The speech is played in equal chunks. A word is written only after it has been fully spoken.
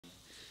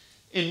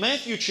In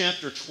Matthew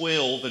chapter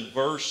 12 and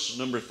verse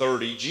number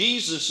 30,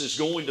 Jesus is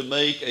going to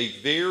make a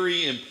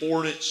very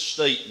important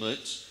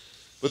statement.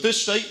 But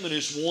this statement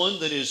is one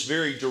that is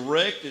very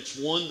direct. It's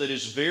one that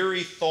is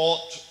very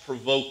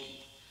thought-provoking.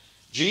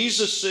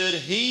 Jesus said,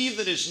 "He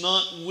that is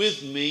not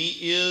with me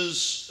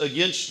is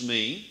against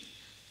me,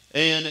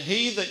 and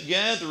he that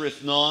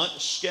gathereth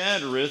not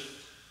scattereth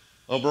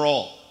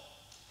abroad."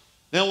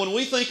 Now, when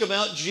we think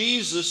about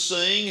Jesus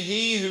saying,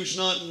 "He who's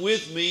not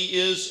with me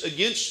is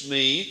against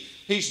me,"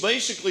 he's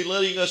basically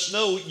letting us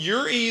know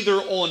you're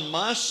either on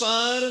my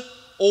side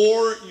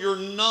or you're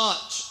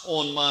not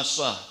on my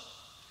side.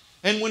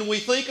 And when we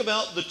think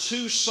about the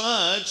two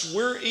sides,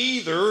 we're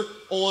either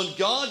on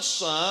God's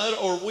side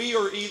or we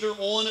are either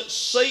on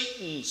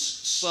Satan's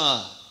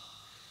side.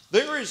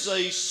 There is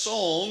a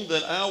song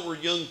that our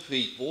young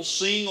people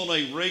sing on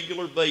a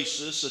regular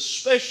basis,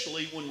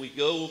 especially when we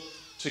go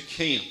to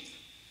camp.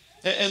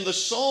 And the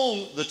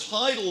song, the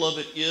title of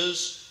it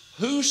is,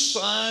 "Whose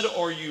Side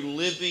Are You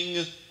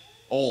Living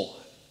On?"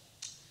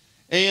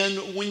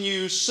 And when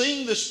you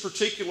sing this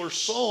particular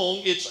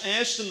song, it's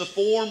asked in the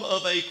form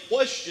of a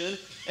question,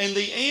 and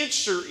the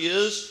answer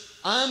is,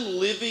 "I'm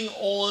living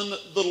on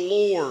the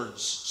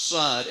Lord's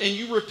side." And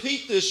you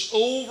repeat this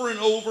over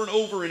and over and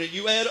over in it.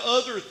 You add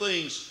other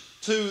things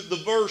to the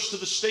verse, to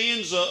the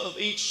stanza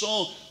of each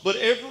song, but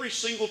every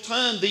single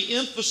time the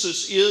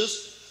emphasis is,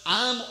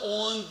 "I'm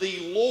on the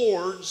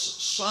Lord's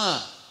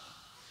side."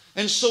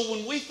 And so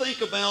when we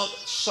think about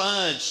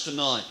sides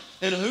tonight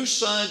and whose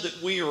side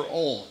that we are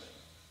on,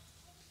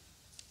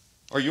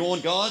 are you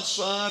on God's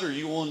side or are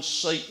you on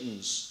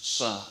Satan's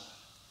side?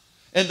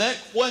 And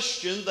that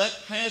question,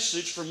 that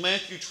passage from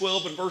Matthew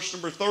 12 and verse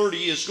number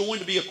 30 is going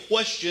to be a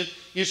question,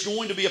 is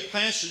going to be a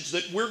passage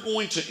that we're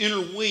going to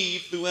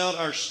interweave throughout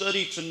our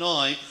study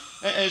tonight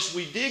as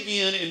we dig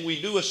in and we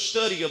do a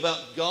study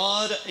about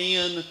God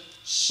and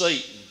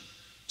Satan.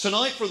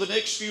 Tonight, for the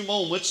next few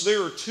moments,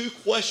 there are two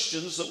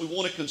questions that we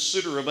want to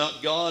consider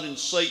about God and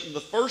Satan.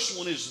 The first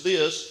one is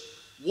this: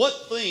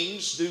 what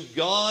things do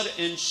God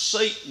and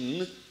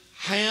Satan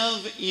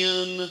have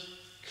in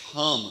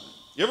common?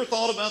 You ever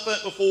thought about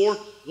that before?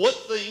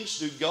 What things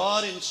do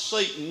God and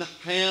Satan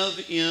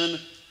have in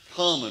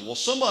common? Well,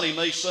 somebody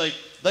may say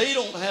they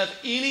don't have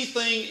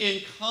anything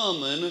in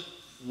common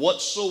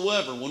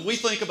whatsoever. When we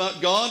think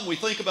about God, we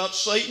think about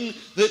Satan,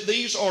 that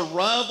these are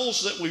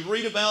rivals that we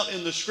read about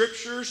in the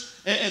Scriptures,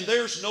 and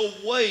there's no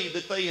way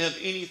that they have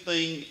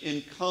anything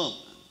in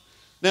common.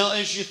 Now,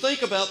 as you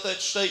think about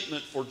that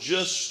statement for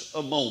just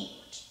a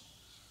moment,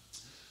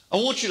 I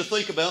want you to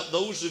think about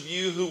those of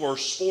you who are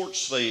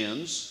sports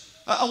fans.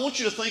 I want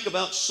you to think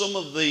about some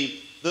of the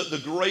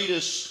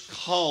greatest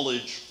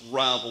college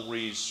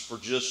rivalries for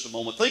just a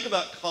moment. Think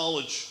about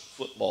college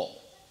football.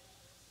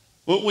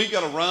 Well, we've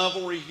got a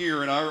rivalry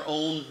here in our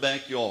own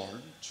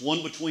backyard. It's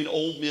one between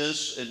Ole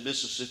Miss and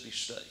Mississippi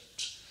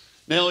State.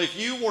 Now, if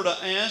you were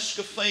to ask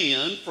a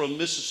fan from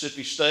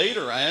Mississippi State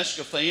or ask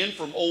a fan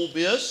from Ole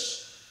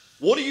Miss,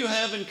 what do you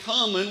have in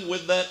common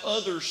with that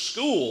other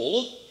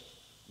school?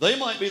 They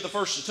might be the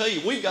first to tell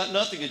you, we've got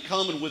nothing in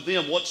common with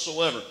them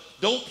whatsoever.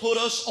 Don't put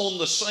us on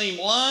the same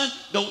line.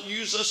 Don't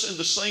use us in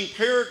the same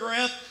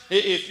paragraph.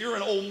 If you're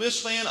an Ole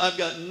Miss fan, I've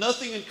got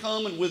nothing in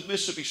common with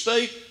Mississippi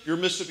State. If you're a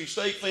Mississippi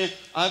State fan,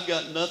 I've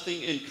got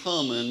nothing in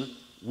common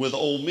with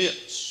Ole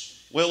Miss.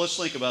 Well, let's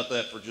think about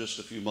that for just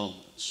a few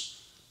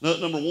moments.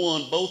 Number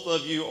one, both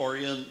of you are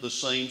in the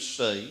same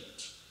state.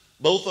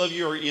 Both of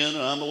you are in, and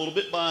I'm a little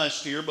bit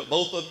biased here, but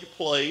both of you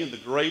play in the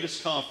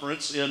greatest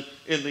conference in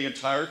the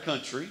entire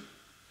country.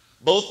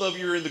 Both of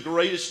you are in the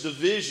greatest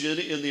division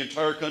in the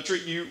entire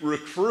country. You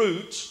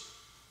recruit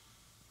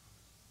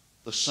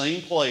the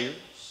same players.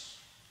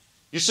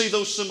 You see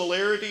those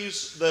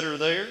similarities that are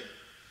there?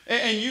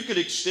 And you could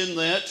extend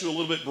that to a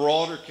little bit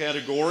broader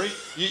category.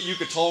 You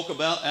could talk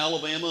about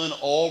Alabama and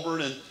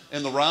Auburn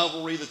and the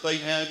rivalry that they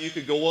have. You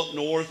could go up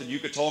north and you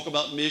could talk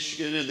about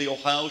Michigan and the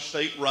Ohio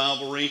State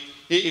rivalry.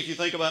 If you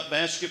think about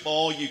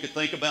basketball, you could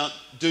think about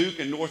Duke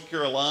and North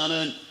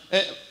Carolina.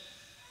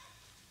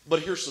 But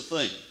here's the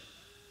thing.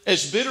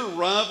 As bitter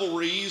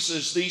rivalries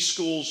as these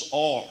schools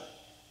are,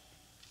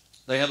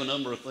 they have a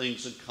number of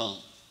things in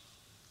common.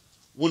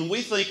 When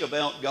we think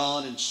about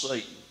God and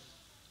Satan,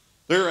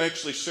 there are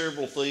actually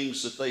several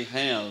things that they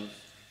have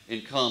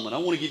in common. I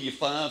want to give you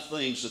 5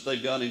 things that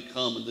they've got in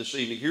common this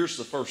evening. Here's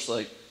the first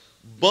thing.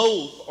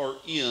 Both are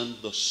in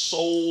the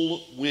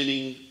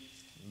soul-winning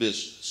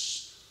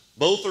business.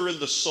 Both are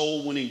in the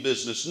soul-winning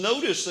business.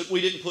 Notice that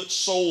we didn't put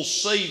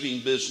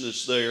soul-saving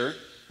business there.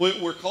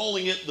 We're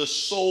calling it the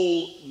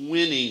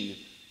soul-winning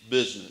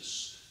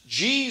business.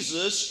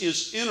 Jesus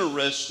is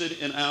interested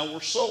in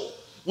our soul.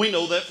 We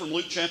know that from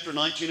Luke chapter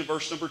 19 and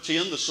verse number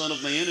 10. The Son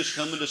of Man is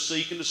coming to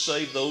seek and to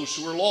save those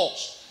who are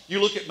lost.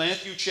 You look at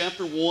Matthew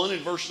chapter 1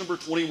 and verse number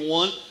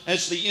 21.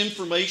 As the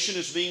information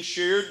is being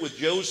shared with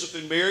Joseph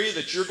and Mary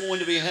that you're going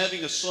to be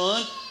having a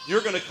son,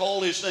 you're going to call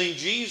his name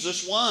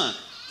Jesus. Why?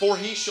 For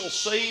he shall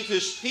save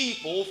his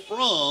people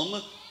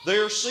from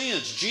their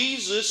sins.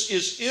 Jesus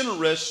is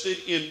interested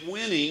in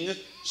winning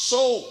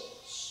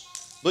souls.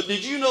 But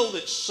did you know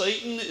that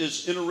Satan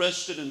is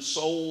interested in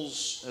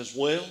souls as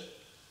well?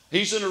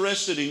 He's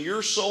interested in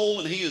your soul,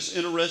 and he is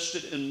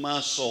interested in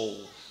my soul.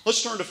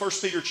 Let's turn to 1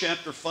 Peter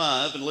chapter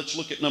 5, and let's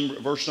look at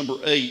verse number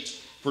 8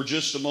 for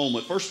just a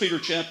moment. 1 Peter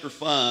chapter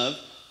 5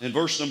 and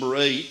verse number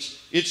 8,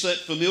 it's that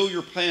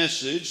familiar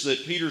passage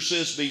that Peter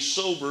says, be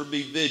sober,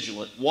 be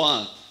vigilant.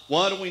 Why?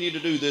 Why do we need to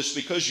do this?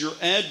 Because your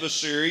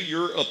adversary,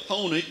 your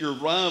opponent, your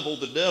rival,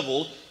 the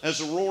devil,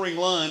 as a roaring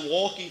lion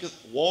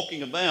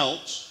walking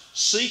about,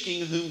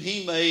 seeking whom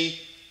he may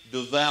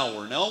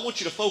devour. Now I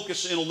want you to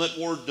focus in on that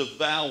word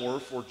devour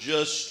for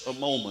just a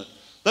moment.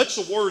 That's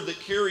a word that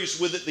carries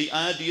with it the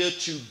idea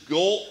to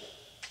gulp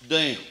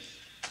down.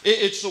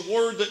 It's a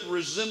word that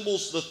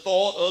resembles the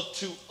thought of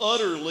to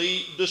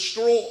utterly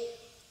destroy.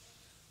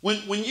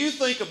 When you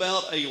think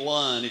about a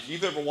lion, if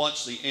you've ever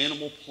watched the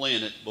Animal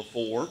Planet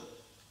before,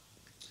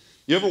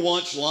 you ever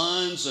watch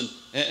lions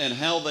and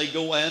how they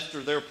go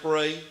after their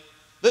prey?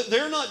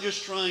 They're not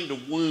just trying to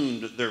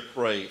wound their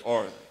prey,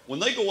 are they? When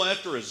they go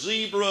after a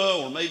zebra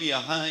or maybe a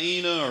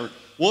hyena or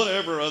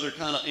whatever other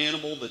kind of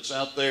animal that's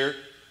out there,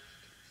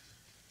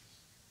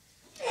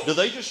 do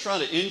they just try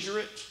to injure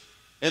it?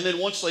 And then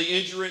once they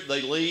injure it,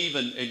 they leave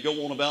and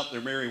go on about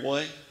their merry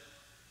way?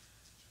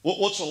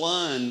 What's a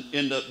lion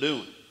end up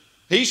doing?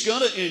 He's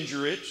going to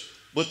injure it,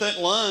 but that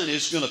lion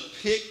is going to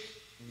pick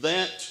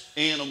that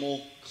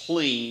animal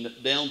clean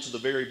down to the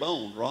very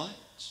bone, right?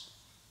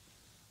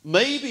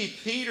 Maybe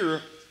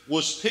Peter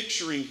was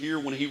picturing here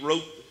when he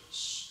wrote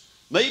this.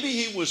 Maybe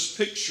he was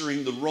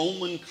picturing the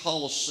Roman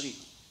Colosseum.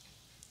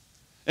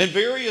 And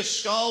various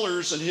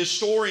scholars and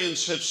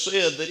historians have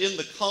said that in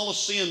the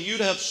Colosseum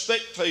you'd have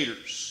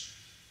spectators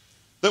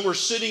that were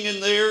sitting in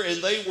there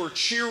and they were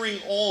cheering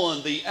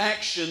on the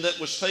action that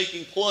was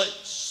taking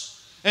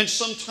place. And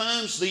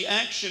sometimes the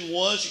action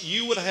was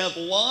you would have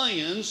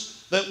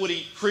lions that would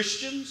eat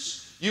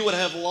Christians. You would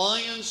have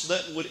lions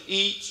that would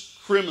eat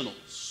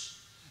criminals.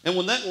 And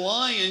when that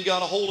lion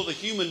got a hold of a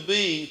human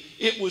being,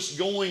 it was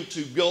going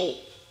to gulp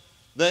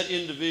that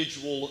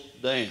individual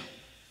down.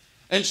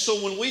 And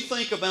so when we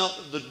think about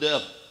the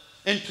devil,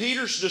 and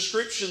Peter's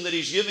description that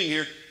he's giving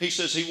here, he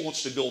says he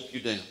wants to gulp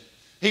you down.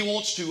 He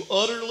wants to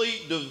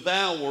utterly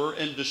devour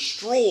and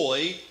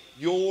destroy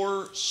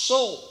your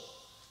soul.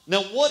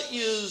 Now, what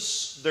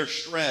is their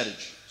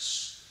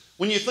strategies?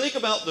 When you think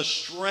about the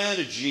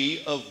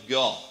strategy of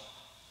God,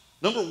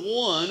 number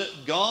one,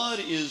 God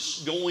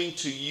is going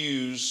to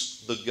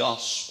use the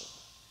gospel.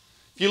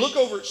 If you look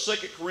over at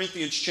 2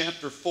 Corinthians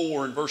chapter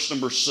 4 and verse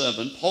number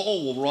 7,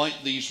 Paul will write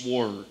these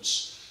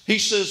words. He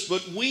says,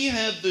 but we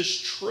have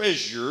this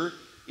treasure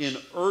in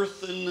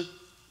earthen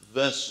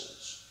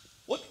vessels.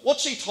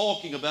 What's he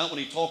talking about when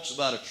he talks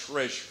about a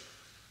treasure?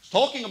 He's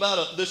talking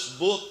about this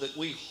book that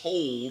we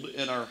hold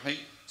in our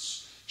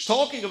hands. He's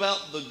talking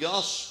about the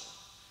gospel.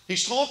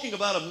 He's talking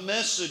about a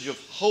message of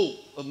hope,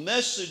 a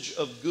message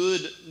of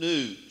good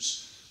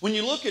news. When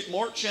you look at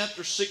Mark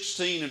chapter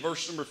 16 and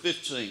verse number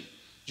 15,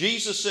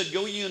 Jesus said,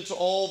 go ye into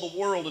all the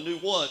world and do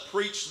what?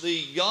 Preach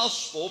the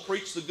gospel,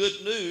 preach the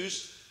good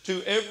news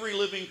to every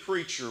living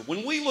creature.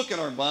 When we look at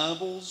our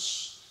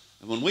Bibles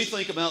and when we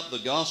think about the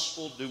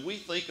gospel, do we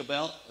think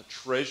about a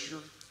treasure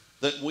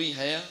that we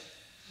have?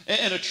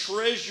 And a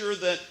treasure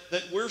that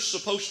we're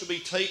supposed to be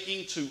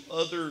taking to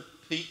other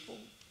people?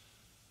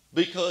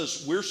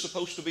 Because we're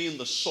supposed to be in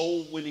the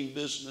soul-winning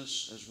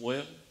business as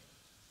well.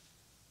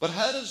 But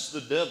how does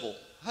the devil,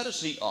 how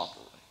does he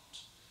operate?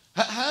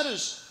 How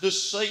does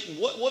Satan,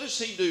 what does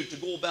he do to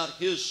go about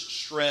his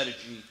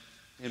strategy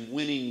in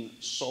winning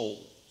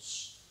souls?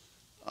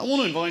 I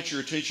want to invite your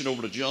attention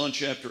over to John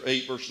chapter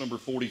 8, verse number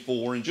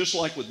 44. And just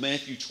like with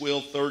Matthew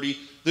 12:30,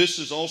 this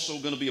is also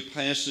going to be a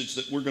passage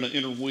that we're going to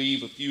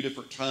interweave a few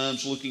different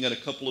times, looking at a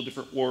couple of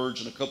different words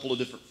and a couple of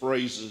different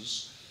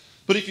phrases.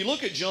 But if you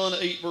look at John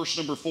 8, verse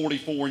number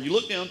 44, and you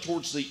look down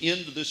towards the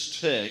end of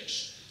this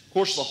text, of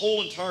course, the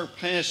whole entire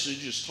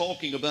passage is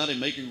talking about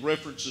and making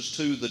references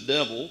to the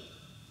devil.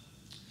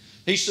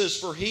 He says,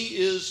 for he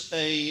is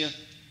a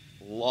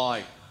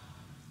liar.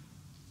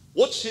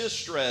 What's his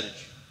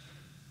strategy?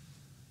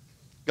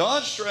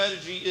 God's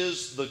strategy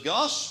is the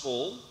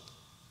gospel,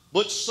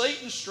 but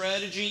Satan's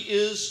strategy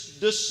is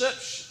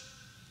deception.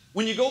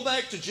 When you go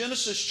back to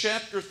Genesis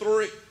chapter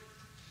 3,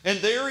 and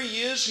there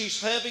he is,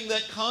 he's having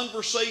that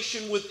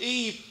conversation with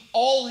Eve.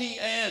 All he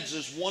adds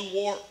is one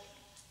word.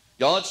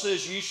 God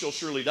says, ye shall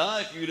surely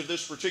die if you eat of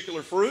this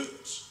particular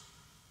fruit.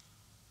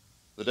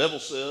 The devil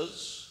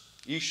says,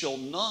 ye shall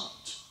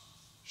not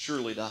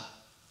surely die.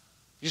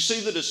 You see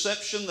the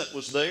deception that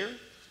was there?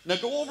 Now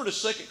go over to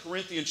 2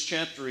 Corinthians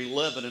chapter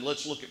 11 and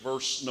let's look at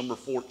verse number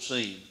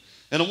 14.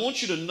 And I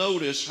want you to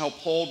notice how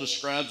Paul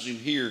describes him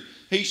here.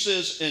 He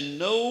says, and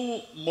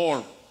no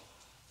marvel,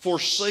 for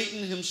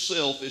Satan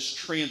himself is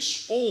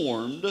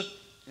transformed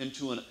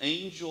into an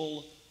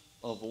angel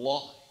of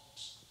light.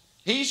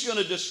 He's going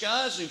to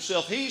disguise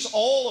himself. He's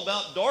all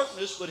about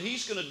darkness, but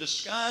he's going to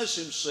disguise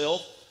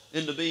himself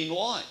into being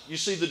light. You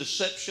see the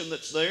deception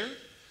that's there?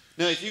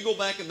 Now, if you go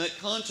back in that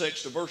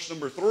context to verse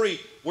number 3,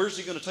 where's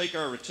he going to take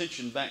our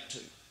attention back to?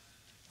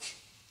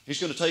 He's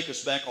going to take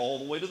us back all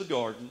the way to the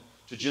garden,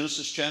 to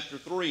Genesis chapter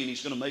 3, and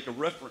he's going to make a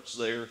reference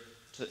there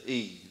to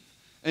Eve.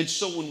 And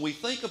so when we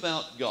think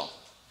about God,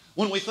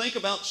 when we think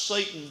about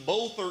Satan,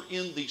 both are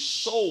in the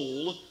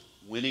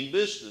soul-winning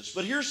business.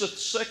 But here's a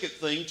second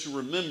thing to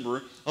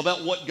remember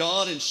about what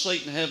God and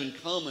Satan have in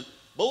common.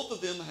 Both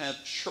of them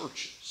have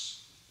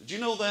churches. Did you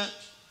know that?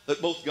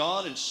 That both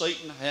God and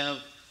Satan have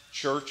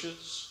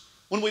churches?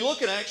 When we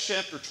look at Acts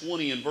chapter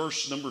 20 and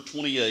verse number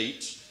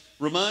 28,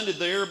 reminded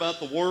there about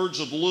the words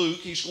of Luke,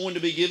 he's going to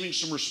be giving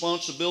some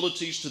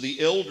responsibilities to the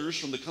elders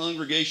from the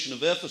congregation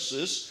of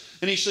Ephesus.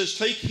 And he says,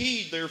 "Take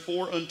heed,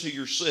 therefore, unto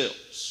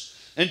yourselves,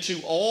 and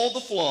to all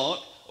the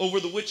flock over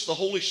the which the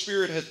Holy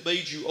Spirit hath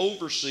made you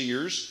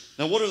overseers."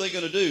 Now what are they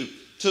going to do?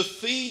 "To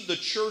feed the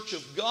church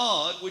of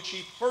God, which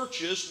he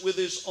purchased with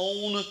his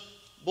own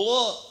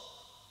blood."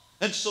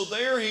 And so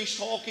there he's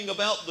talking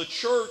about the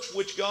church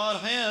which God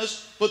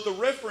has, but the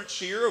reference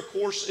here, of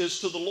course, is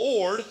to the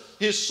Lord.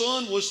 His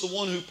Son was the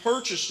one who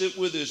purchased it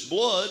with his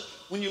blood.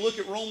 When you look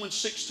at Romans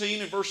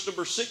 16 and verse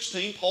number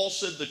 16, Paul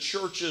said, "The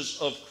churches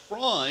of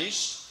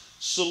Christ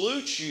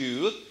salute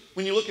you."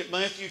 When you look at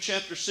Matthew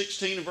chapter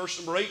 16 and verse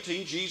number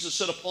 18, Jesus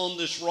said, "Upon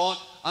this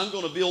rock, I'm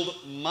going to build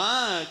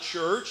my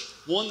church,"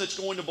 one that's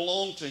going to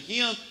belong to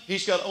him.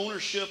 He's got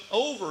ownership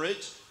over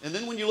it. And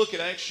then when you look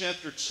at Acts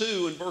chapter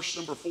 2 and verse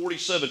number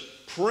 47,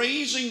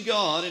 "Praising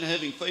God and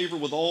having favor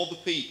with all the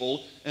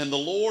people, and the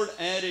Lord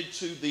added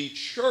to the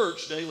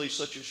church daily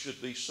such as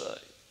should be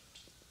saved."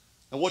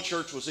 Now what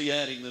church was he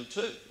adding them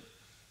to?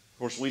 Of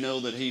course, we know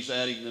that he's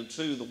adding them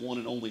to the one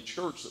and only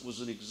church that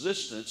was in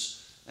existence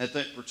at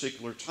that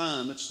particular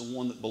time. It's the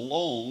one that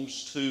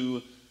belongs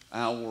to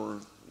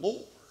our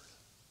Lord.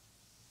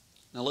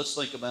 Now let's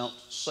think about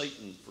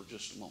Satan for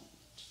just a moment.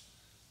 Do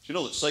you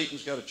know that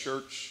Satan's got a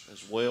church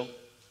as well?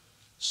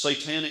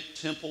 Satanic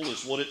temple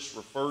is what it's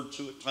referred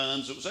to at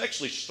times. It was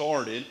actually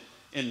started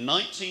in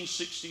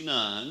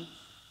 1969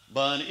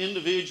 by an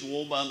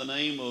individual by the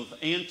name of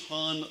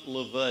Anton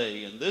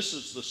LaVey. And this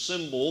is the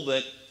symbol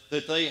that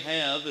they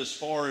have as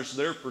far as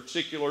their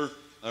particular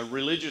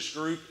religious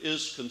group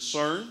is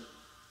concerned.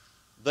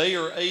 They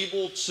are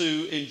able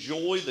to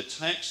enjoy the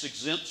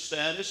tax-exempt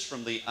status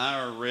from the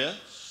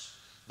IRS.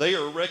 They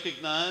are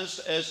recognized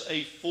as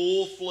a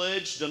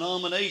full-fledged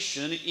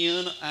denomination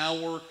in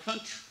our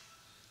country.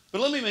 But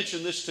let me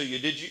mention this to you.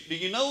 Do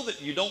you know that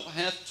you don't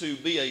have to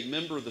be a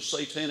member of the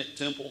Satanic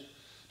Temple?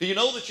 Do you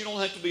know that you don't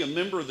have to be a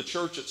member of the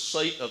church of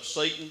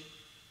Satan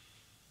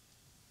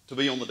to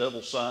be on the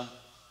devil's side?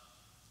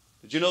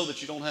 Did you know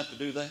that you don't have to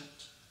do that?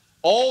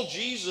 All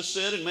Jesus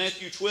said in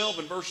Matthew 12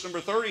 and verse number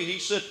 30, he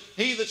said,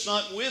 "He that's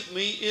not with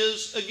me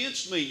is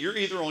against me." You're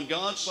either on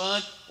God's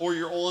side or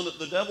you're on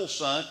the devil's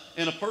side.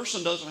 And a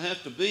person doesn't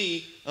have to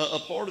be a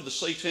part of the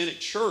Satanic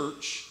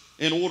church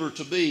in order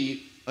to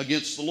be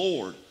against the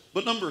Lord.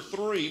 But number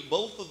three,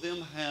 both of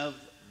them have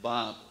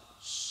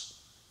Bibles.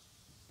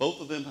 Both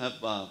of them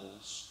have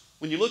Bibles.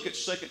 When you look at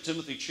 2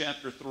 Timothy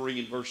chapter 3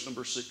 and verse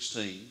number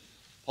 16,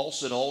 Paul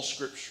said, "All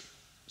Scripture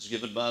is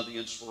given by the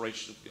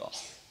inspiration of God.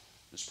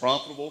 It's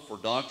profitable for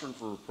doctrine,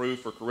 for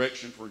reproof, for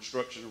correction, for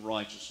instruction in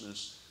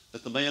righteousness,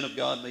 that the man of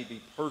God may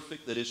be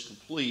perfect, that is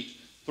complete,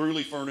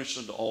 thoroughly furnished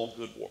unto all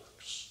good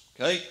works."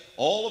 Okay?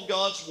 All of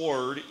God's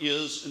Word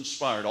is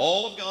inspired.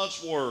 All of God's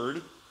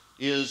Word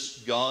is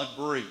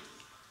God-breathed.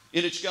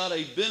 And it's got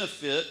a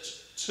benefit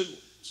to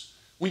it.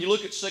 When you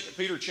look at 2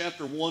 Peter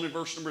chapter 1 and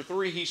verse number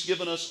 3, he's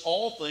given us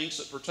all things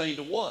that pertain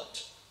to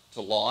what?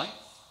 To life.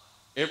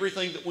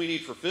 Everything that we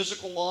need for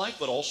physical life,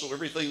 but also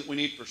everything that we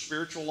need for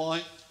spiritual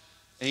life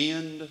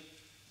and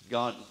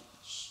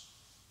godliness.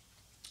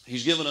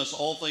 He's given us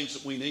all things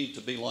that we need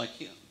to be like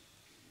him.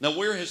 Now,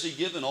 where has he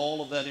given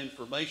all of that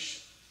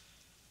information?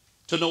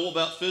 To know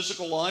about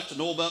physical life, to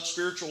know about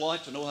spiritual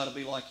life, to know how to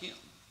be like him.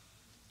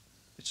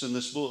 It's in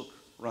this book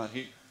right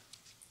here.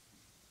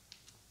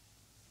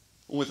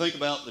 When we think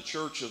about the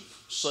church of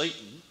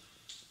Satan,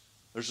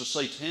 there's a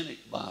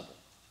Satanic Bible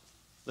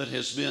that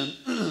has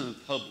been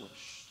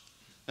published.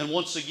 And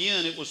once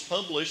again, it was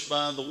published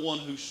by the one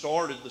who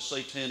started the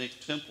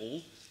Satanic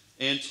Temple,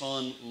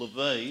 Anton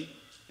LaVey.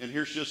 And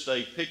here's just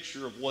a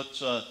picture of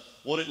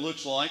what it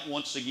looks like.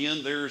 Once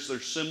again, there's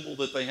their symbol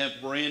that they have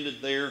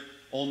branded there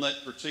on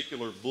that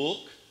particular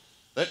book.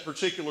 That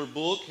particular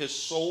book has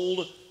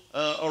sold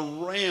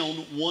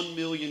around 1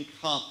 million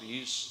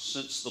copies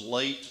since the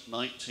late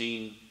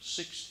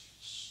 1960s.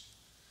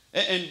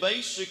 And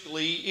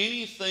basically,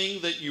 anything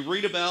that you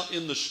read about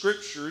in the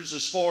Scriptures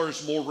as far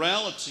as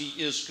morality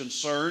is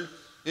concerned,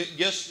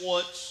 guess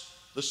what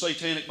the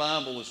Satanic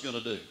Bible is going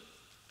to do?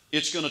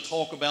 It's going to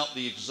talk about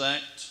the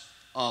exact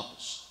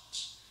opposite.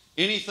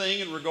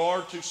 Anything in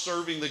regard to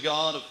serving the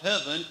God of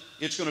heaven,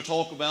 it's going to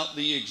talk about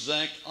the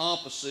exact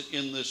opposite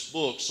in this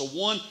book. So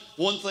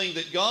one thing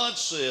that God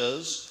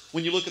says,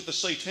 when you look at the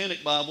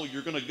Satanic Bible,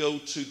 you're going to go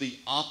to the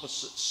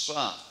opposite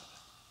side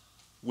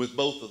with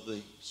both of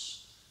these.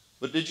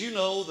 But did you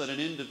know that an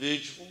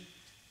individual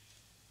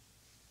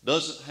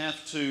doesn't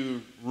have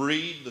to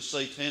read the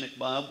Satanic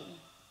Bible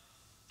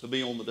to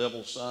be on the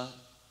devil's side?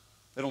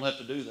 They don't have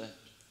to do that.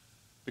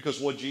 Because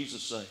what did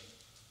Jesus say?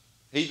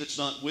 He that's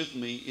not with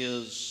me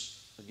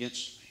is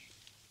against me.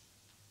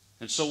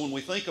 And so when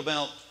we think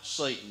about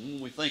Satan,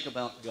 we think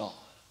about God.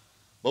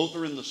 Both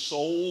are in the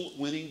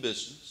soul-winning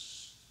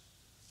business.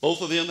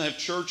 Both of them have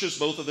churches.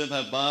 Both of them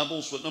have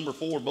Bibles. But number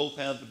 4, both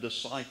have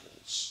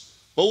disciples.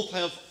 Both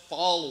have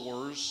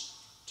followers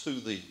to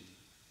them.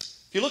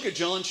 If you look at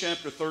John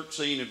chapter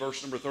 13 and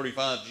verse number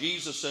 35,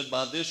 Jesus said,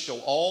 by this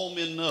shall all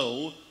men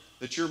know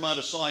that you're my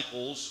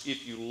disciples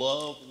if you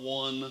love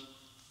one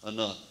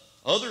another.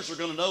 Others are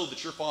going to know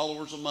that you're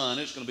followers of mine.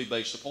 It's going to be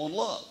based upon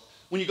love.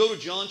 When you go to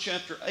John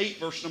chapter 8,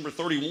 verse number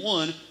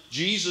 31,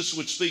 Jesus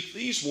would speak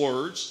these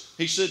words.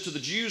 He said to the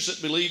Jews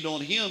that believed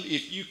on him,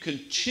 if you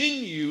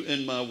continue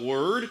in my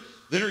word,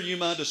 then are you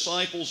my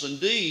disciples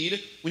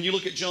indeed. When you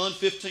look at John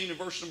 15 and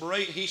verse number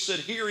 8, he said,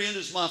 herein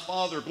is my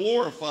Father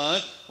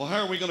glorified. Well,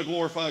 how are we going to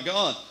glorify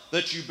God?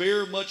 That you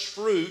bear much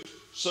fruit,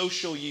 so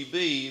shall ye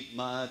be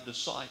my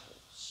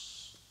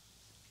disciples.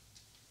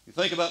 You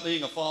think about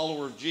being a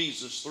follower of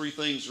Jesus, 3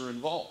 things are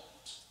involved.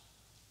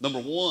 Number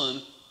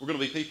 1, we're going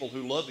to be people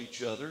who love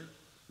each other.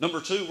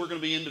 Number 2, we're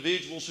going to be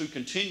individuals who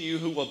continue,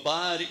 who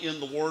abide in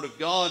the Word of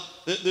God.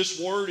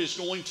 This Word is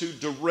going to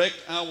direct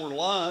our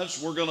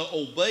lives. We're going to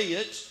obey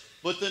it.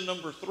 But then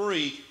number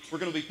 3, we're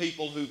going to be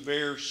people who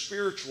bear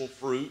spiritual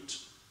fruit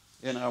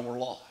in our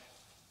life.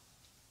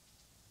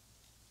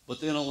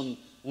 But then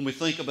when we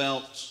think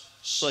about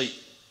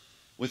Satan,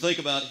 we think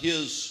about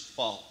his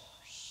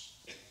followers.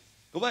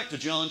 Go back to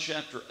John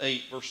chapter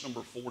 8, verse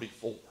number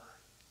 44.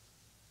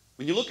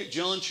 When you look at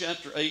John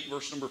chapter 8,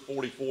 verse number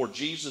 44,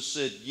 Jesus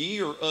said, ye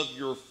are of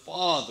your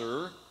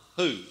father,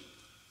 who?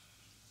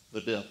 The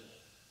devil.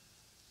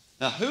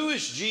 Now, who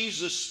is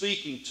Jesus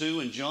speaking to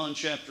in John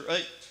chapter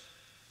 8?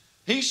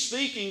 He's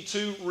speaking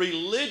to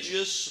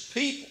religious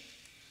people.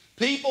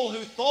 People who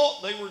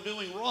thought they were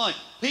doing right.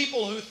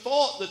 People who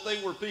thought that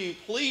they were being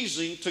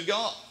pleasing to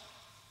God.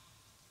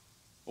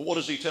 But what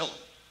does he tell them?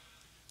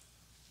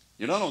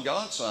 You're not on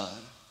God's side.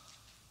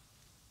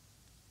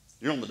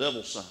 You're on the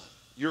devil's side.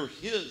 You're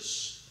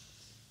his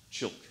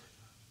children.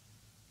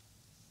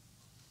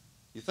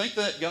 You think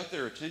that got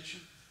their attention?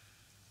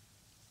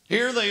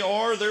 Here they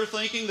are, they're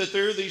thinking that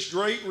they're these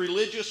great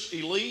religious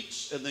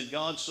elites, and then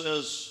God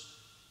says,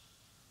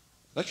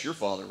 that's your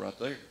father right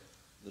there,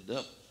 the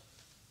devil.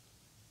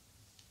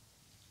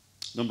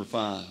 Number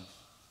 5,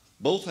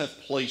 both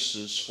have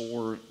places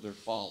for their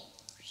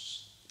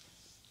followers.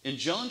 In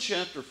John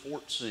chapter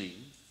 14,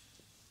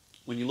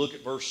 when you look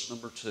at verse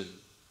number 2,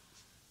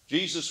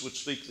 Jesus would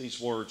speak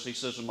these words. He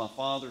says, in my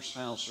Father's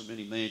house are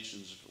many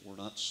mansions. If it were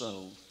not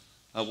so,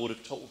 I would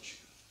have told you.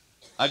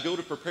 I go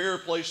to prepare a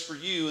place for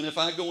you, and if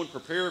I go and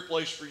prepare a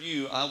place for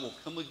you, I will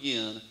come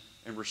again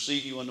and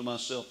receive you unto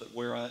myself, that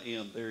where I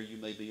am, there you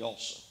may be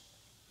also.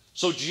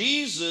 So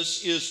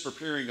Jesus is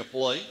preparing a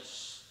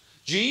place.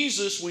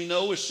 Jesus, we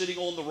know, is sitting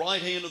on the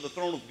right hand of the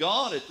throne of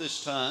God at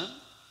this time.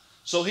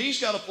 So he's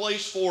got a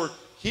place for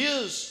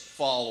his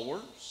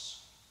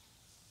followers.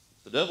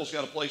 The devil's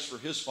got a place for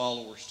his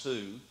followers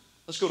too.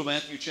 Let's go to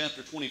Matthew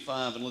chapter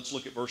 25 and let's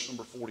look at verse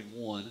number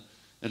 41.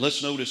 And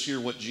let's notice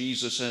here what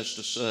Jesus has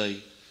to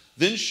say.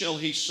 Then shall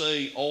he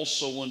say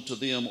also unto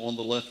them on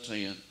the left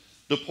hand,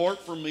 depart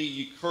from me,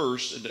 ye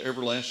cursed, into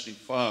everlasting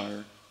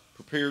fire,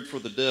 prepared for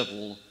the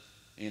devil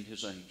and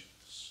his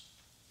angels.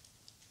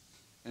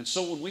 And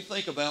so when we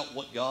think about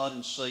what God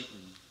and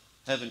Satan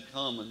have in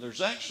common,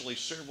 there's actually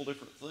several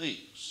different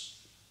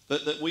things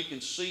that we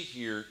can see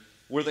here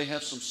where they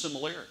have some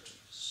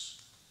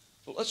similarities.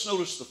 But let's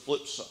notice the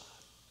flip side.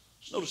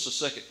 Let's notice the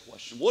second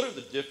question. What are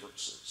the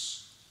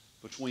differences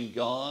between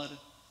God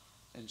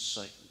and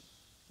Satan?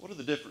 What are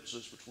the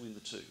differences between the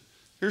two?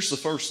 Here's the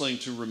first thing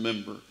to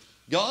remember.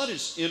 God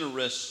is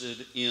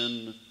interested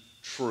in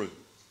truth.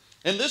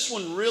 And this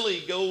one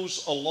really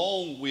goes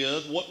along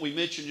with what we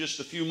mentioned just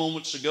a few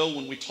moments ago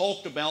when we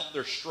talked about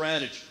their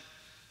strategy.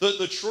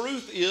 The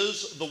truth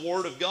is the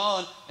Word of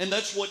God, and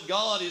that's what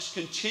God is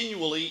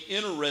continually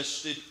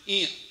interested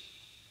in.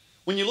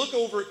 When you look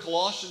over at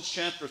Colossians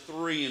chapter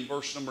 3 and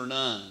verse number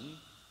 9,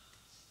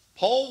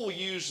 Paul will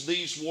use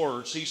these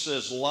words. He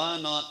says, lie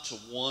not to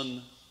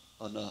one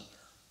another.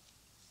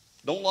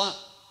 Don't lie.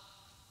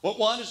 Well,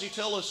 why does he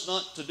tell us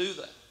not to do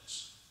that?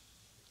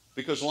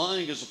 Because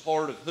lying is a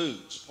part of who?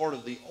 It's a part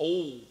of the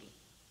old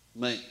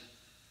man.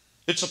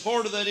 It's a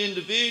part of that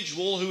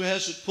individual who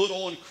hasn't put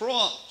on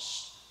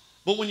Christ.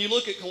 But when you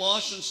look at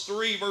Colossians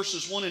 3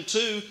 verses 1 and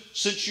 2,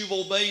 since you've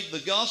obeyed the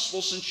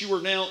gospel, since you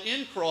are now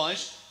in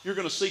Christ, you're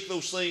going to seek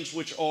those things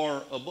which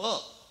are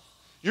above.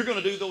 You're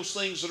going to do those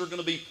things that are going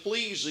to be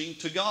pleasing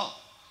to God.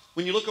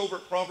 When you look over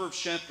at Proverbs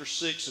chapter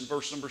 6 and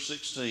verse number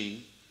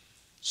 16,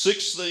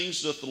 6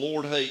 things doth the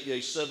Lord hate,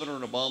 yea, 7 are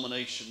an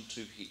abomination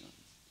to him.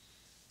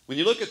 When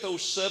you look at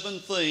those 7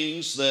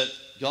 things that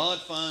God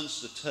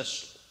finds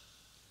detestable,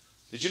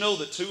 did you know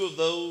that 2 of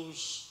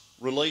those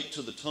relate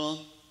to the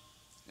tongue?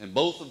 And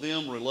both of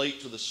them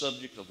relate to the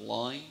subject of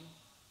lying.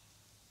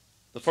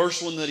 The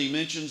first one that he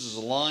mentions is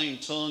a lying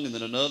tongue, and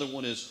then another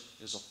one is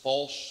a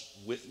false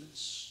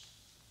witness.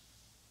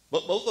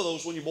 But both of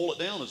those, when you boil it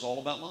down, is all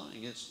about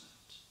lying, isn't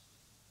it?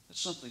 That's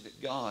something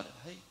that God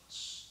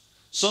hates.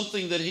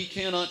 Something that He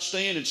cannot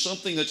stand, and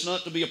something that's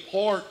not to be a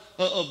part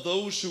of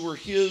those who are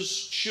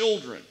His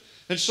children.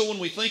 And so when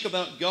we think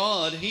about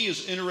God, He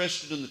is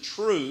interested in the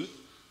truth.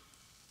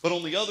 But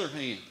on the other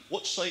hand,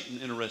 what's Satan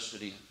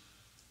interested in?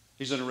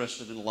 He's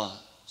interested in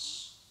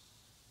lies.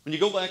 When you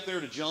go back there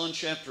to John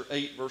chapter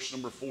 8, verse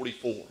number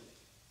 44,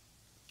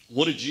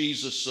 what did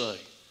Jesus say?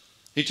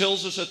 He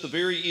tells us at the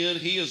very end,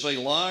 He is a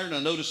liar. Now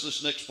notice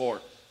this next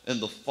part. And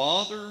the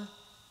Father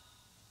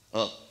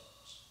of.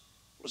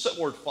 What does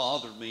that word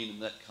Father mean in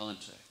that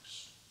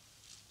context?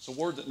 It's a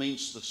word that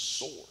means the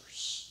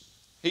source.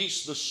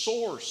 He's the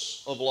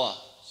source of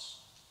lies.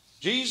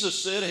 Jesus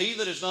said, He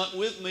that is not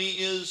with me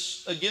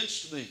is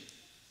against me.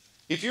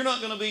 If you're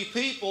not going to be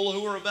people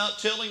who are about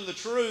telling the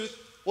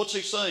truth, what's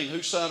He saying?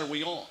 Whose side are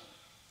we on?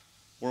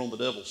 We're on the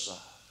devil's side.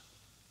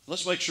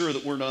 Let's make sure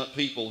that we're not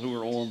people who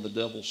are on the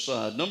devil's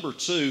side. Number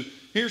two,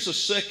 here's a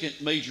second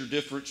major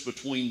difference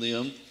between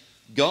them.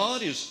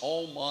 God is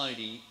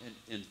almighty and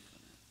infinite.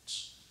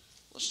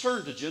 Let's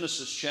turn to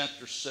Genesis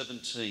chapter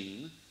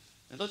 17,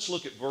 and let's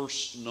look at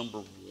verse number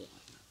 1.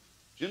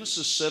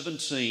 Genesis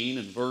 17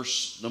 and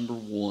verse number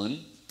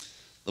 1.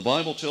 The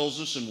Bible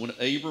tells us, and when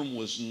Abram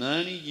was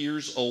 90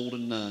 years old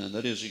and 9,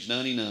 that is, he's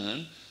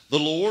 99, the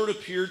Lord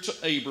appeared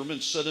to Abram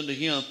and said unto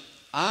him,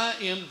 I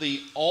am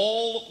the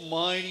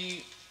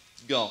Almighty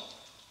God.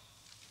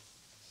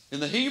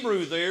 In the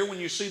Hebrew there, when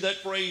you see that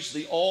phrase,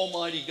 the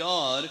Almighty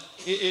God,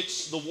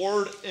 it's the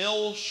word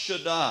El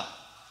Shaddai.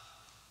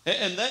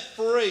 And that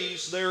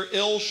phrase there,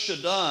 El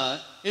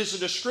Shaddai, is a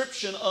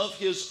description of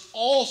His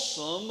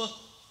awesome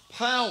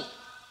power.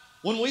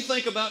 When we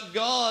think about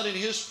God and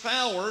His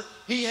power,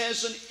 He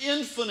has an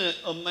infinite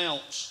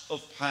amount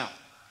of power.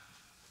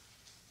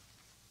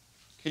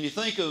 Can you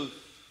think of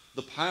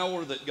the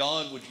power that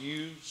God would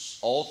use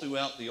all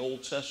throughout the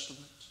Old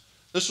Testament?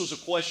 This was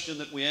a question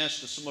that we asked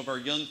to some of our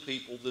young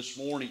people this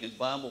morning in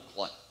Bible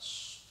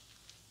class.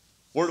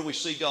 Where do we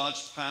see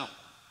God's power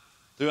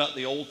throughout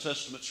the Old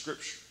Testament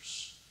Scriptures?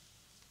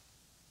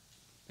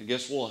 And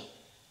guess what?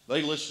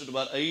 They listed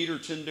about 8 or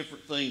 10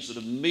 different things that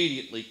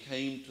immediately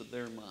came to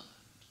their mind.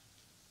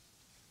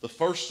 The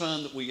first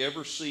time that we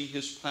ever see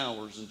His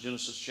powers in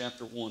Genesis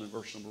chapter 1 and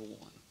verse number 1.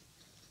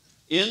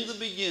 In the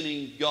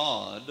beginning,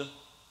 God,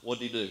 what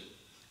did He do?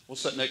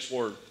 What's that next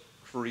word?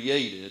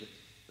 Created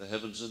the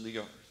heavens and the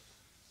earth.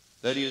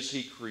 That is,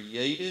 He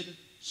created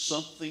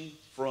something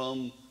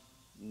from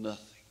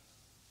nothing.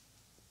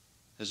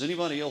 Has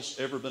anybody else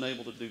ever been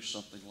able to do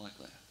something like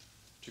that?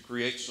 To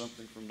create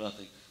something from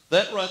nothing?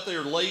 That right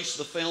there lays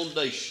the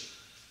foundation.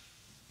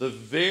 The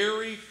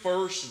very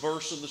first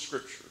verse of the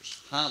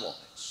Scriptures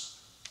highlights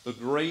the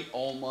great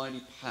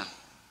almighty power,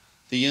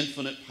 the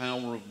infinite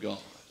power of God.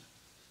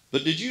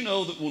 But did you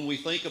know that when we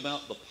think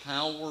about the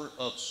power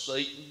of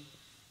Satan,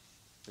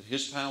 that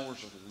his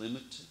powers are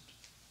limited?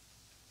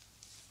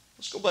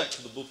 Let's go back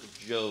to the book of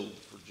Job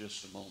for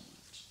just a moment.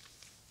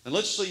 And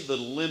let's see the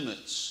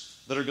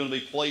limits that are going to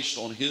be placed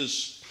on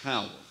his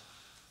power.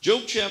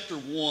 Job chapter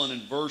 1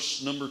 and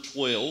verse number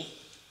 12.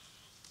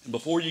 And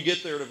before you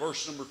get there to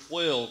verse number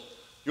 12,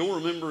 you'll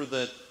remember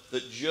that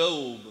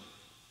Job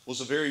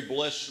was a very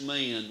blessed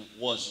man,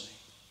 wasn't he?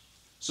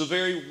 He's a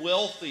very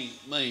wealthy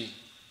man.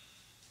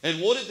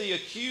 And what did the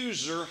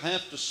accuser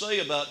have to say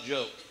about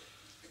Job?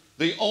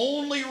 The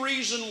only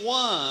reason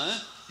why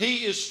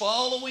he is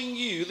following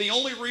you, the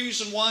only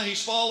reason why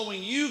he's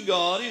following you,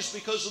 God, is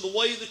because of the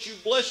way that you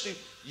blessed him.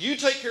 You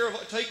take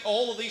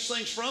all of these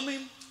things from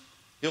him,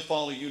 he'll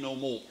follow you no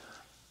more.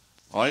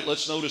 All right,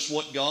 let's notice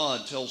what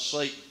God tells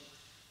Satan.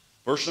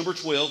 Verse number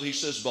 12, he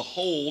says,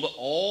 Behold,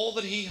 all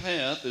that he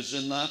hath is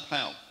in thy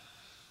power.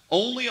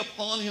 Only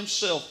upon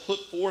himself put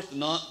forth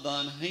not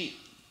thine hand.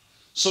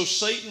 So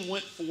Satan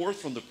went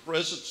forth from the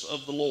presence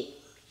of the Lord.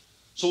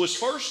 So his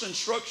first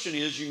instruction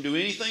is, you can do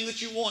anything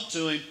that you want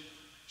to him,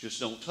 just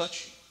don't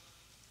touch him.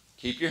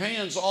 Keep your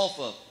hands off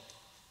of him.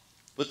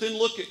 But then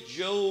look at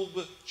Job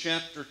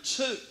chapter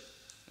 2.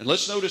 And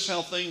let's notice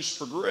how things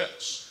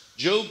progress.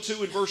 Job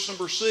 2 and verse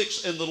number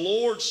 6, And the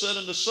Lord said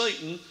unto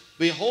Satan,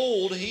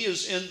 Behold, he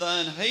is in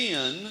thine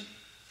hand,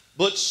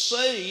 but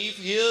save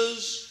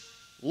his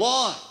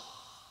life.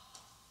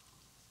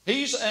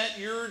 He's at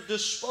your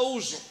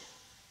disposal.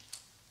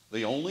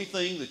 The only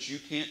thing that you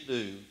can't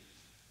do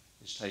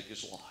is take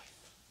his life.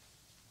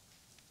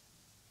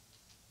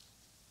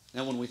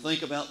 Now, when we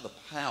think about the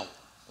power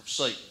of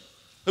Satan,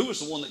 who was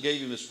the one that gave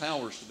him his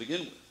powers to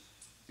begin with?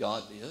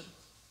 God did.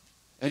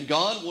 And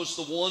God was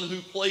the one who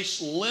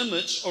placed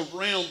limits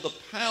around the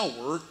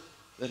power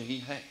that he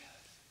had.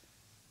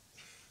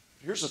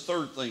 Here's a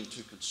third thing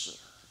to consider.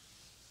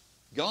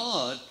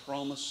 God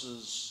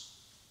promises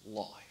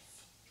life.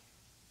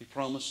 He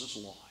promises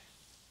life.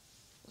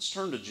 Let's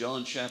turn to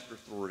John chapter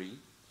 3.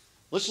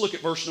 Let's look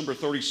at verse number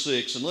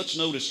 36, and let's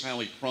notice how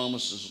he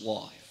promises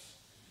life.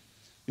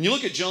 When you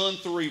look at John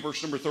 3,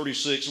 verse number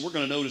 36, and we're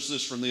going to notice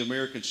this from the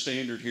American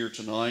Standard here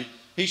tonight,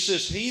 he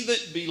says, He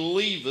that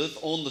believeth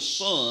on the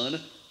Son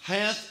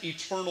hath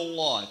eternal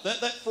life.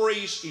 That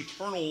phrase,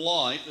 eternal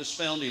life, is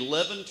found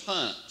 11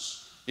 times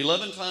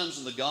 11 times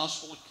in the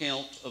gospel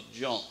account of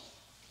John.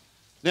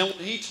 Now, when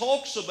he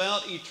talks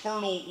about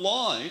eternal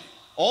life,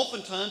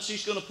 oftentimes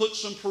he's going to put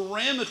some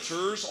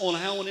parameters on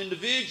how an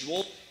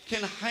individual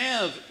can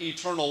have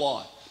eternal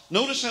life.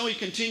 Notice how he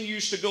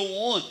continues to go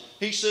on.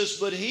 He says,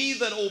 but he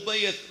that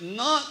obeyeth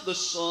not the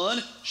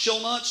Son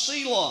shall not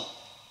see life.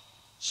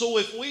 So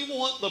if we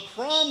want the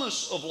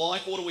promise of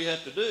life, what do we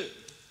have to do?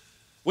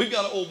 We've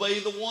got to obey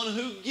the one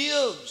who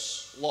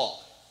gives life.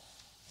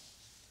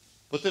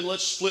 But then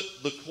let's flip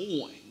the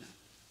coin.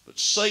 But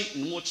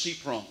Satan, what's he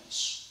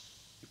promise?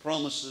 He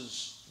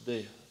promises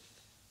death.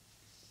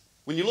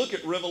 When you look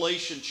at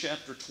Revelation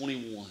chapter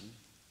 21,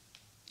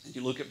 and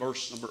you look at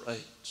verse number 8,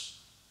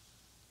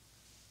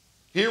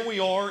 here we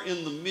are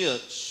in the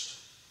midst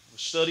of a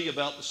study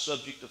about the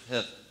subject of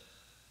heaven.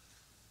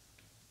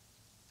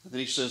 And then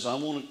he says, I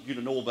want you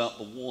to know about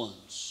the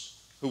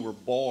ones who were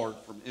barred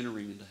from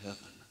entering into heaven.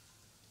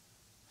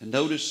 And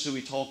notice who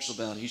he talks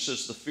about. He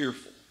says the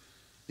fearful,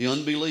 the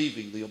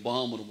unbelieving, the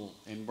abominable,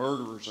 and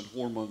murderers, and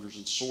whoremongers,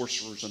 and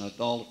sorcerers, and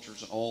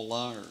idolaters, and all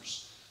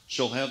liars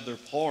shall have their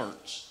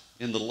parts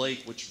in the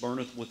lake which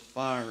burneth with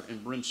fire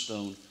and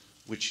brimstone,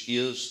 which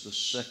is the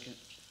second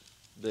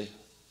death.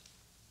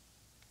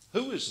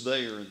 Who is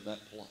there in that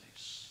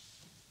place?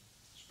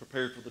 It's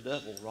prepared for the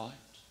devil, right?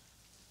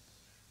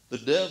 The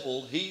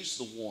devil, he's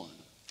the one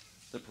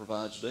that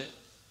provides death.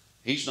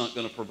 He's not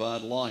going to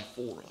provide life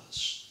for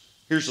us.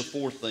 Here's a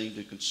fourth thing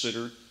to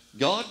consider.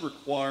 God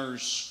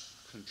requires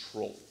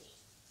control.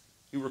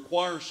 He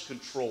requires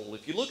control.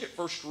 If you look at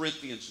 1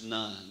 Corinthians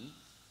 9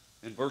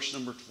 and verse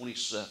number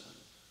 27, I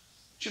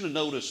want you to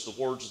notice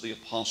the words of the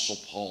Apostle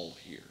Paul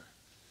here.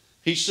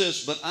 He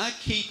says, but I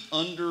keep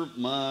under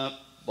my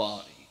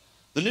body.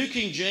 The New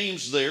King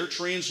James there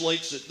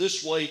translates it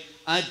this way,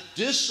 I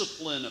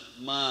discipline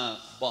my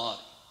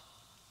body.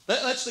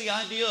 That's the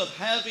idea of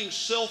having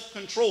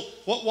self-control.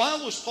 Why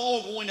was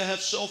Paul going to have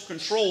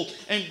self-control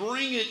and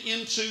bring it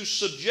into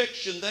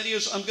subjection? That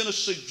is, I'm going to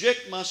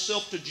subject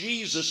myself to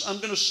Jesus. I'm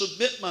going to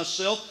submit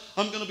myself.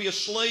 I'm going to be a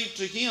slave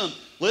to Him.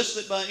 Lest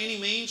that by any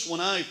means, when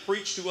I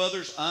preach to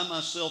others, I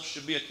myself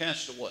should be a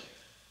castaway.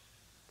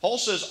 Paul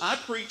says, I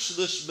preach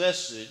this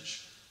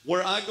message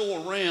where I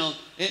go around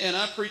and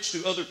I preach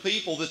to other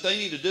people that they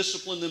need to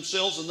discipline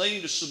themselves and they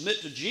need to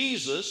submit to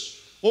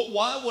Jesus. Well,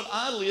 why would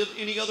I live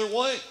any other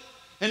way?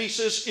 And he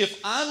says,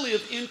 if I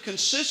live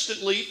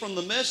inconsistently from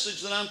the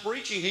message that I'm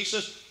preaching, he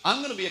says, I'm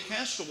going to be a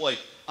castaway.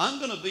 I'm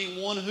going to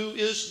be one who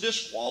is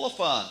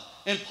disqualified.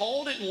 And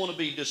Paul didn't want to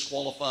be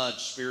disqualified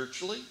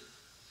spiritually.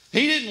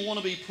 He didn't want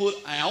to be put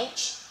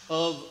out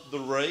of the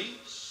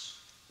race.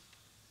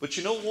 But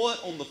you know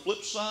what? On the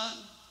flip side,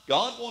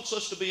 God wants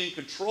us to be in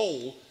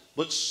control,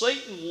 but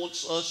Satan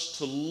wants us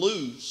to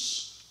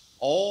loose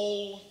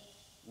all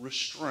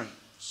restraints.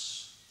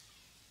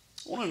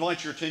 I want to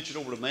invite your attention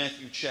over to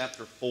Matthew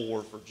chapter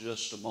 4 for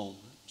just a moment.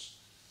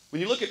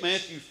 When you look at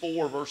Matthew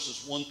 4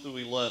 verses 1 through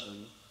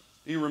 11,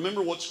 do you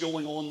remember what's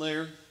going on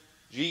there?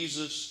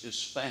 Jesus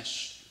is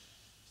fasting.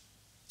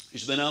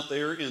 He's been out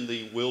there in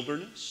the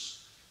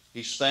wilderness.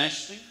 He's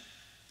fasting.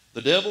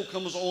 The devil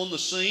comes on the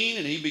scene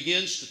and he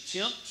begins to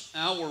tempt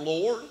our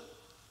Lord.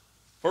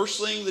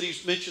 First thing that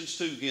he mentions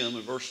to him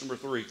in verse number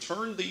 3,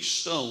 turn these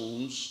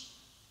stones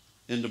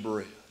into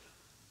bread.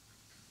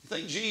 You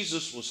think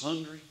Jesus was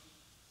hungry?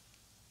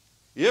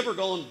 You ever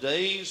gone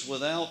days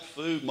without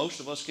food? Most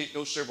of us can't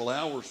go several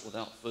hours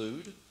without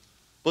food.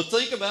 But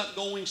think about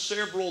going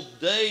several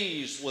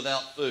days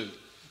without food.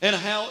 And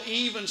how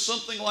even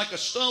something like a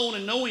stone,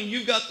 and knowing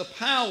you've got the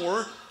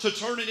power to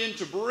turn it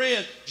into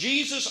bread.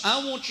 Jesus,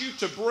 I want you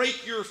to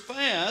break your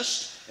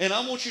fast, and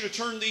I want you to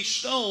turn these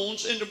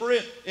stones into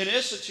bread. In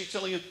essence, he's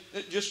telling him,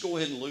 just go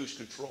ahead and lose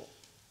control.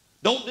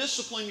 Don't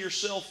discipline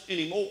yourself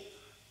anymore.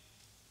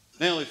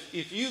 Now,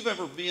 if you've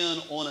ever been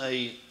on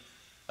a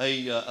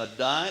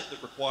diet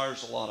that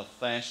requires a lot of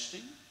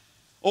fasting,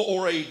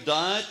 or a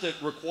diet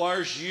that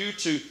requires you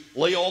to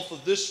lay off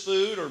of this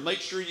food or make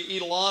sure you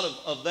eat a lot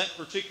of that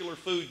particular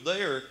food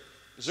there,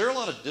 is there a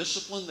lot of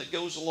discipline that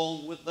goes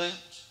along with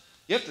that?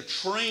 You have to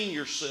train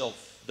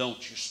yourself,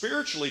 don't you?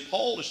 Spiritually,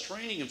 Paul is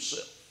training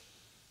himself.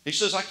 He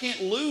says, I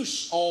can't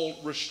loose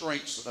all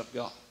restraints that I've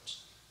got.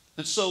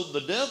 And so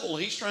the devil,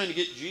 he's trying to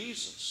get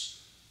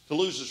Jesus to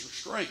lose his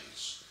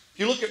restraints. If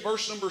you look at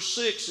verse number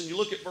 6 and you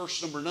look at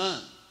verse number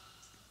 9,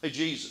 hey,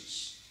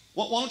 Jesus,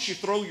 why don't you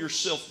throw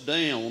yourself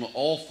down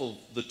off of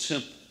the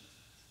temple?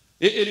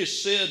 It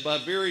is said by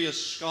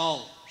various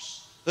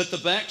scholars that the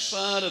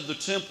backside of the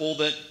temple,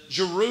 that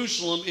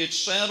Jerusalem, it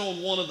sat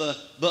on one of the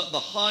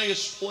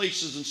highest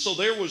places. And so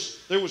there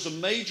was a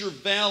major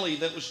valley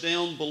that was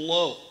down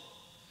below.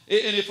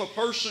 And if a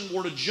person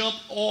were to jump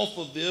off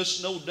of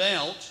this, no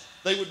doubt,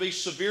 they would be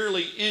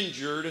severely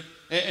injured,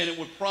 and it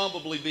would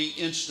probably be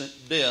instant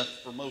death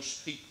for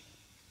most people.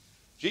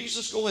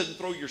 Jesus, go ahead and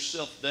throw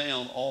yourself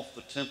down off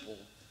the temple.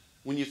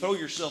 When you throw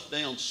yourself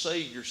down,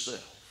 save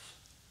yourself.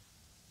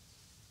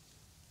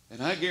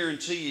 And I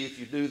guarantee you, if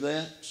you do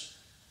that,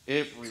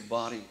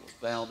 everybody will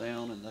bow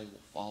down and they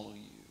will follow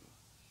you.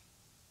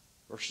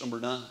 Verse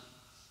number 9.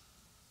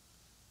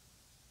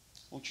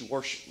 Won't you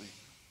worship me?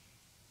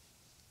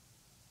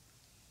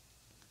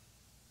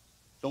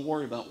 Don't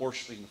worry about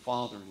worshiping the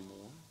Father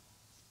anymore.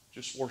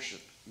 Just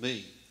worship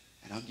me,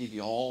 and I'll give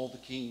you all the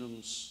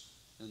kingdoms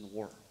in the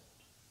world.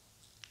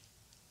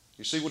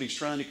 You see what he's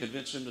trying to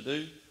convince him to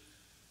do?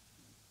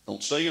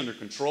 Don't stay under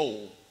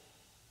control.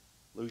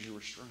 Lose your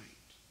restraint.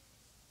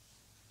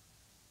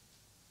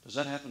 Does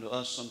that happen to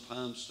us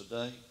sometimes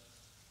today?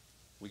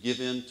 We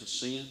give in to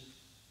sin.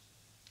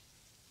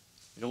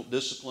 We don't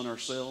discipline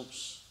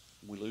ourselves,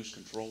 and we lose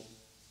control.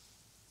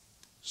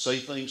 Say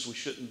things we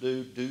shouldn't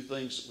do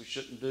things that we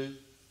shouldn't do,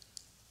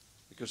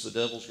 because the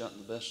devil's gotten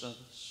the best of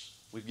us.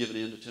 We've given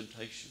in to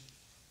temptation.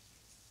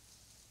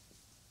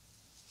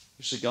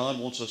 You see, God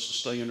wants us to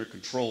stay under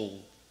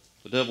control.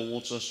 The devil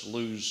wants us to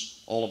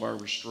lose all of our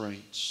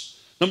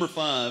restraints. Number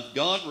 5,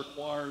 God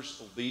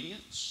requires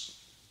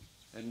obedience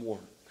and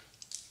work.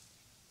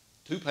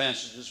 2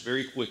 passages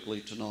very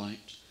quickly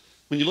tonight.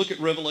 When you look at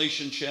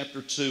Revelation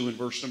chapter 2 and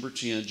verse number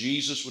 10,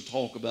 Jesus would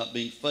talk about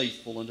being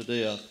faithful unto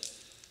death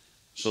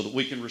so that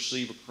we can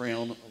receive a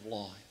crown of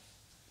life.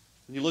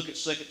 When you look at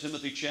 2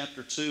 Timothy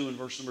chapter 2 and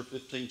verse number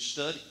 15,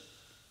 study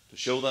to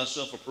show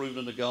thyself approved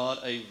unto God,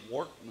 a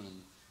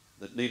workman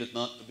that needeth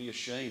not to be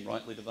ashamed,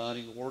 rightly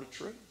dividing the word of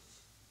truth.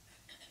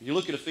 When you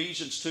look at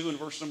Ephesians 2 and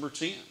verse number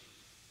 10,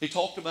 he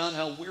talked about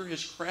how we're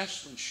his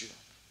craftsmanship,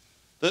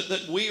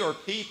 that we are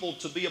people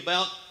to be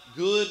about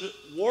good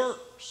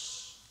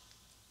works.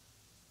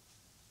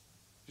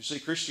 You see,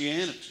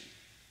 Christianity,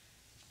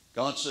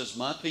 God says,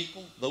 my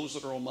people, those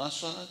that are on my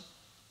side,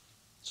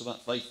 it's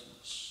about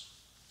faithfulness.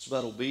 It's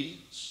about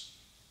obedience.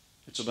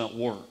 It's about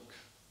work.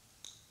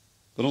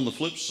 But on the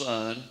flip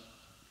side,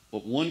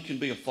 but one can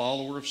be a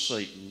follower of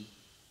Satan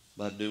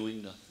by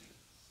doing nothing.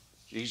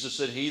 Jesus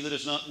said, he that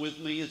is not with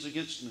me is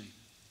against me.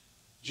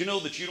 Did you know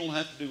that you don't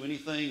have to do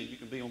anything and you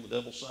can be on the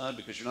devil's side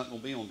because you're not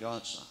going to be on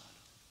God's side?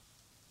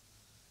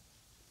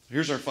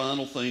 Here's our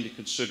final thing to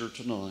consider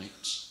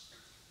tonight.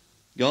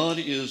 God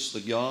is the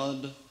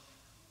God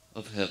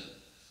of heaven.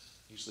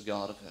 He's the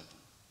God of heaven.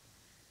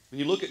 When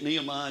you look at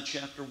Nehemiah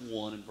chapter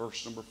 1 and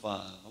verse number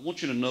 5, I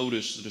want you to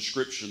notice the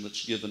description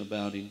that's given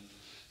about him.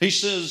 He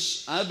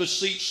says, I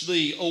beseech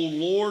thee, O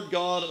Lord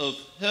God of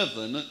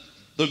heaven,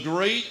 the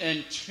great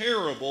and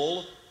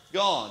terrible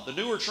God. The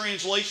newer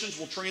translations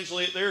will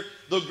translate it there,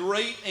 the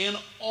great and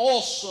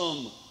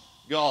awesome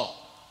God.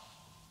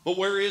 But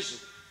where is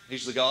he?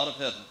 He's the God of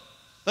heaven.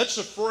 That's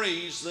a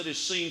phrase that is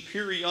seen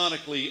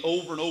periodically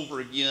over and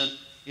over again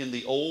in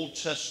the Old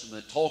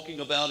Testament, talking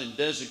about and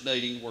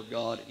designating where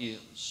God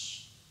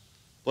is.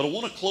 But I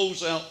want to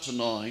close out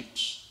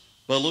tonight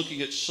by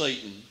looking at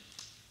Satan,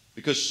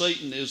 because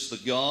Satan is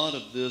the god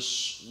of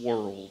this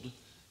world.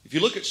 If you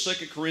look at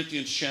 2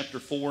 Corinthians chapter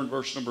 4 and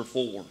verse number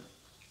 4,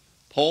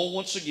 Paul,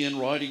 once again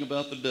writing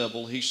about the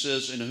devil, he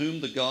says, in whom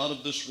the god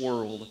of this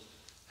world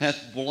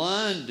hath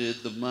blinded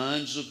the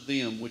minds of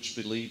them which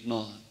believe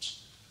not,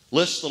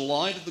 lest the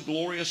light of the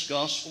glorious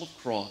gospel of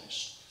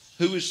Christ,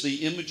 who is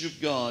the image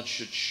of God,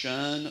 should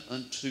shine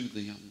unto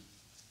them.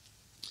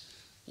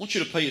 I want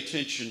you to pay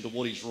attention to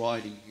what he's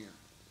writing here.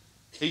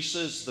 He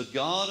says, the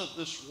god of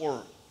this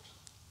world,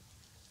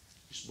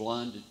 he's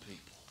blinded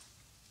people.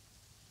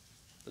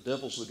 The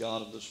devil's the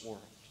god of this world.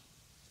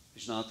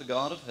 He's not the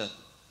God of heaven.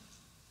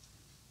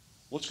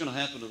 What's going to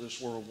happen to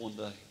this world one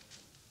day?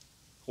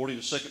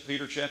 According to 2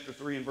 Peter chapter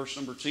 3 and verse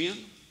number 10,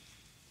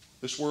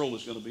 this world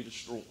is going to be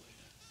destroyed.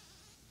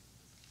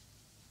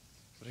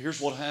 But here's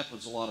what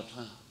happens a lot of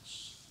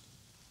times.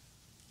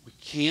 We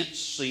can't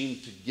seem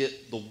to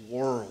get the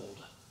world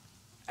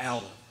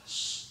out of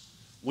us.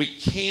 We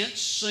can't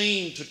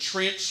seem to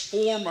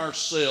transform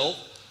ourselves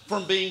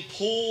from being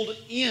pulled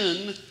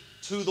in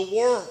to the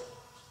world.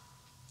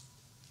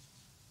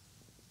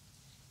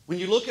 When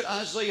you look at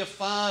Isaiah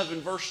 5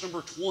 and verse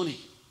number 20,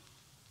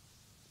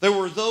 there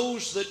were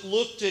those that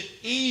looked at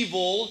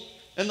evil,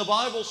 and the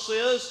Bible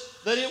says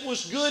that it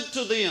was good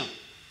to them.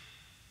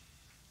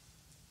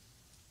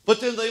 But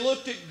then they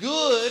looked at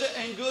good,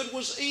 and good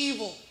was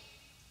evil.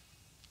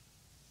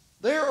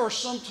 There are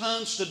some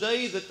times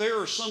today that there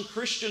are some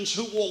Christians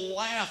who will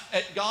laugh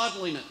at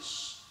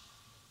godliness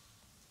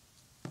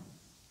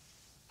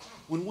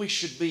when we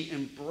should be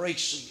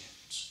embracing it.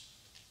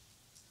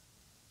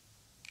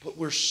 But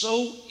we're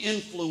so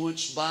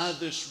influenced by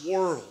this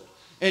world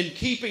and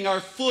keeping our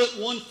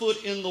one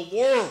foot in the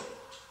world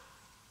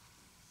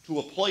to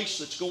a place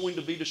that's going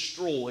to be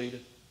destroyed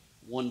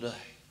one day.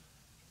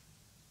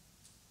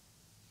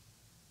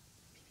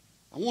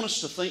 I want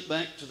us to think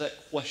back to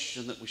that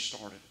question that we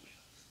started with.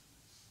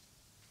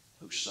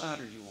 Whose side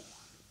are you on?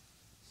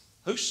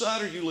 Whose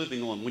side are you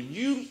living on? When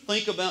you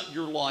think about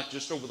your life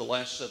just over the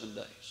last 7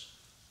 days,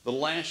 the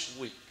last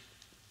week,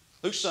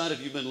 whose side have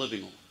you been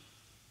living on?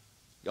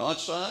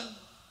 God's side?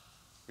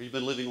 Or you've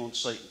been living on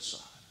Satan's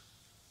side?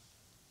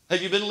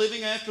 Have you been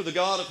living after the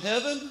God of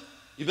heaven?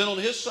 You've been on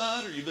his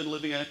side, or you've been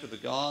living after the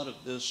God of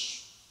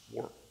this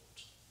world?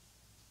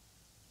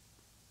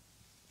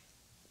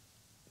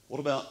 What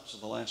about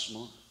the last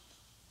month?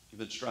 You've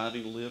been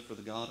striving to live for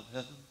the God of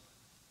heaven,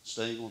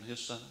 staying on his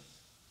side?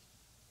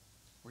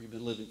 or you've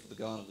been living for the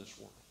God of this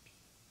world?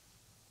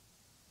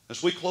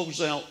 As we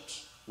close out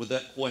with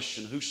that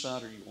question, whose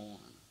side are you on?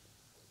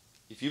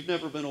 If you've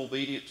never been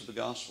obedient to the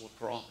gospel of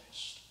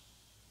Christ,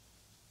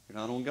 you're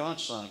not on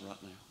God's side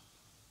right now.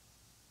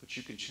 But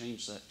you can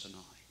change that tonight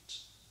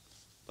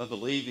by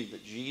believing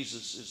that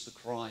Jesus is the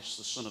Christ,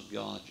 the Son of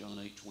God, John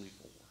 8:24.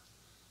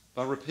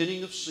 By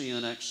repenting of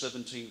sin, Acts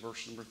 17,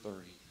 verse number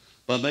 30.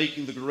 By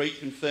making the great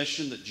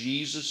confession that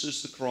Jesus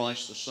is the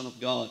Christ, the Son of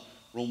God,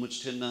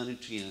 Romans 10:9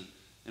 and 10.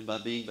 And by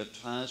being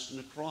baptized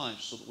into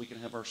Christ so that we can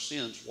have our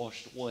sins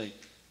washed away,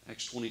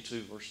 Acts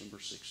 22, verse number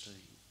 16.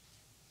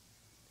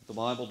 But the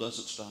Bible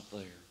doesn't stop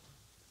there.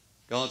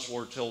 God's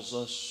Word tells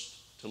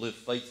us to live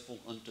faithful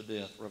unto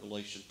death,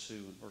 Revelation 2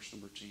 and verse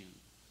number 10.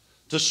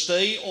 To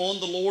stay on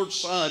the Lord's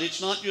side.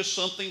 It's not just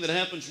something that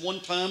happens one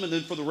time and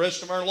then for the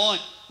rest of our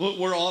life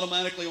we're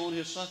automatically on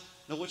His side.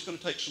 No, it's going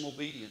to take some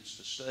obedience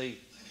to stay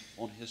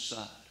on His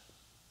side.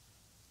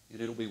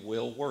 And it'll be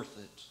well worth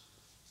it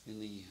in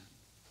the end.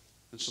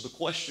 And so the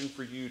question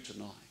for you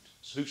tonight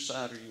is, whose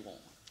side are you on?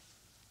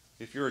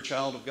 If you're a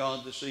child of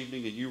God this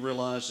evening and you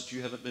realize that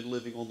you haven't been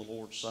living on the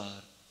Lord's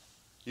side,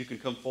 you can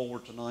come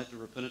forward tonight to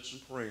repentance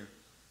and prayer.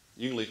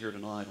 You can leave here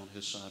tonight on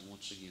His side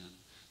once again.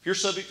 If you're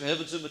subject to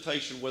heaven's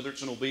invitation, whether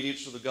it's in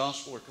obedience to the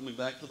gospel or coming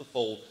back to the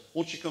fold,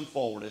 won't you come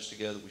forward as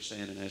together we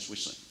stand and as we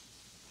sing?